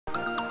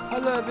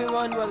Hello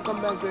everyone,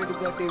 welcome back to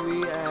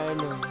ATZTV and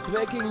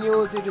breaking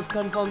news, it is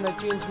confirmed that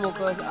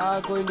Chainsmokers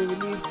are going to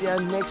release their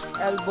next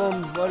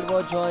album World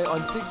War Joy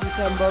on 6th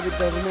December with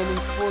the remaining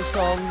 4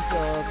 songs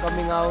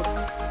coming out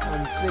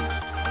on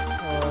 6th.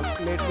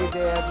 Lately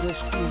they have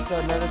just released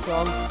another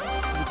song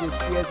which is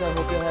PS I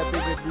Hope You're Happy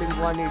with Blink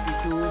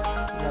 182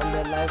 and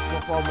their live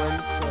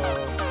performance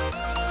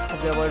of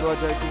their World War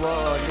Joy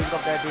tour. Link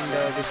of that in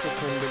the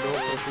description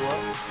below for sure.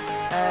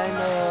 And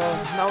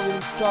now we'll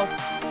talk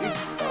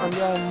on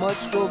their merch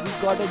store. We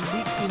got a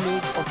leaked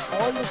image of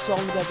all the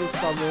songs that is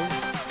coming.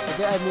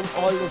 Okay, I mean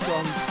all the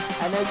songs.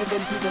 And as you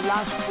can see, the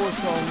last 4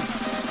 songs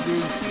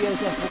will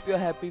PS I Hope You're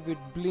Happy with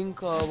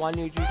Blink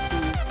 182,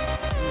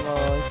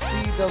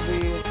 See the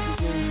Way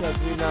featuring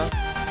Sabrina,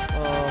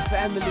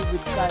 Family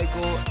with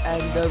Tycho,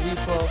 and The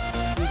Reaper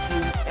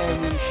featuring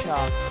Amy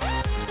Shah.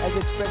 As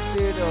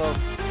expected,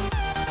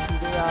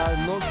 there are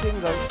no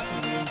singles,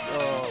 means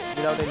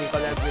without any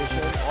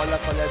collaboration. All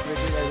are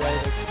collaborating as I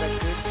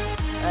expected.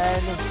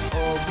 And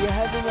we are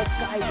having a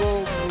Kygo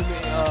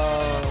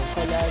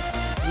collab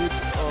with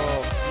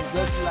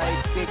just like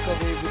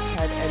Takeaway, which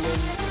had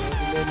Ellen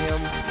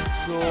Millennium.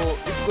 So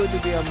it's going to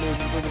be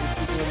amazing. It's going to be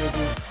super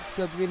amazing.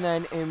 Sabrina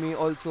and Amy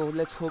also.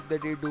 Let's hope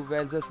that they do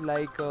well. Just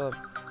like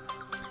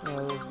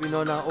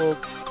Winona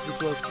Oak,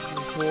 which was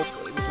Hope,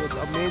 which was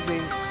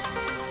amazing.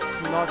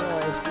 Not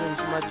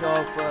experienced much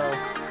of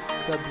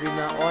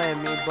Sabrina or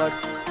Amy, but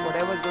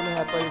whatever's going to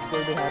happen, it's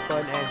going to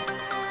happen. And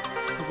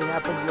if it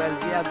happens well,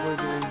 we are going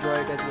to enjoy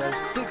it as well.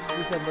 6th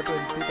December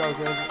 2019.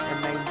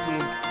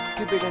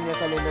 Keep it in your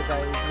calendar,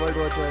 guys. World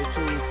War Joy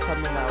 2 is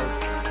coming out,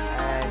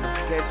 and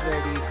get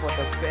ready for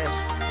the best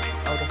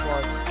out of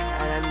all.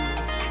 And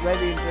I'm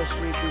very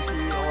interested to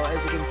see, or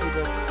as you can see,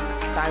 the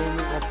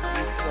timing of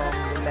each song,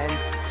 the length.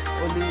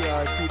 Only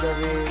See the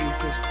Way is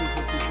just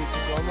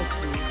 256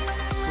 honestly.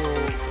 So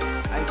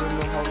I don't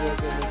know how we are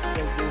going to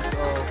expect this.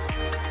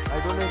 I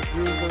don't know if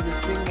Drew is going to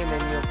sing in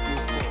any of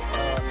these.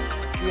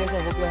 Yes,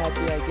 I hope you're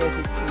happy. I guess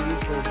it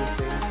is going to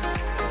sing.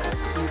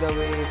 See the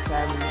Way,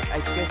 Family. I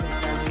guess it's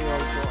Family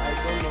also. I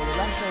don't know. The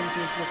last time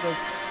Chainsmokers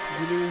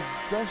released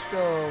just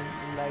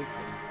like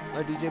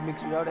a DJ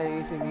mix without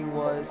any singing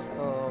was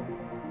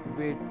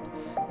with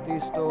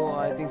Tisto.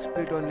 I think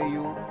Split Only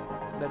You.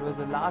 That was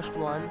the last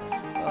one.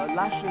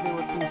 Last year they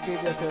were two,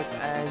 Save Yourself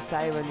and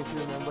Simon, if you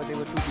remember. They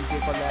were two DJ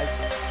collabs,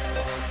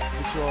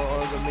 which were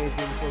all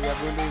amazing. So we are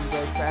going to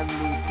enjoy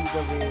Family, See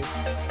the Way,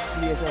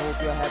 PS I Hope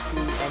You're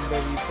Happy, and The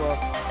Reaper.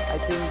 I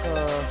think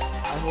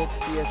I hope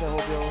PS I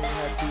Hope You're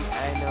Happy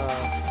and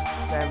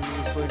Family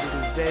is going to do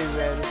very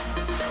well.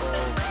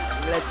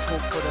 Let's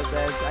hope for the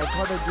best. I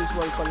thought a Juice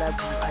WRLD collab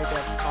might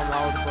have come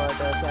out, but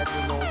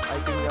sadly no. I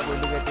think we are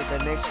going to get it the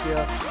next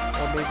year,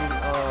 or maybe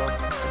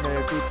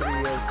another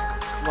 2-3 years.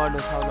 God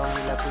knows how long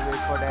we'll have to wait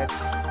for that.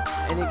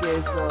 Any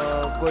case,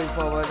 going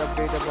forward,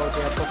 update about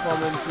their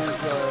performances,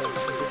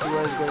 the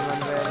tour is going on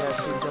well. I've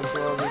seen some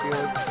tour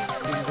videos,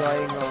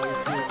 enjoying.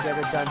 If you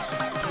get a chance,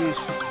 please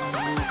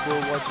you go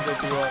watch the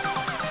tour.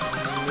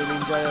 You'll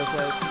enjoy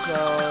yourself.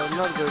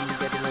 Not going to be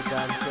getting a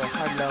chance, so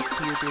hard luck.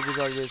 YouTube is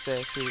always there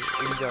to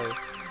enjoy.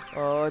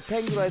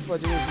 Thank you guys for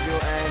watching this video,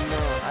 and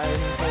I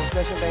have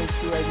special thanks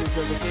to, as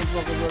usual, the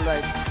Chainsmokers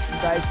Worldwide.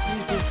 Guys,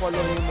 please do follow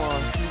him.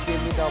 He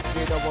gave me the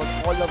update about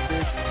all of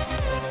this.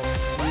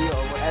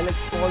 Alex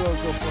Paul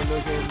also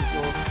follows him,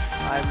 so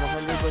I'm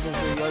 100%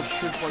 sure you all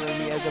should follow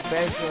me as the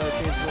best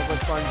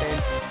Chainsmokers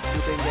content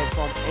you can get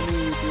from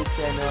any YouTube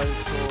channel.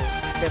 So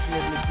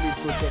definitely please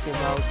go check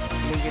him out.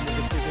 Link in the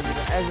description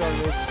below. As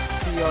always,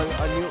 see you all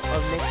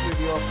next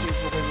video of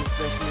Chainsmokers,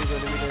 especially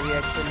going to be the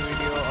reaction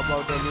video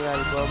about the new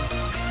album.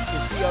 So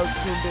see you all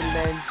soon. Till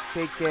then,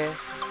 take care,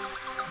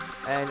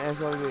 and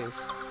as always,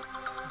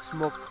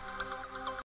 smoke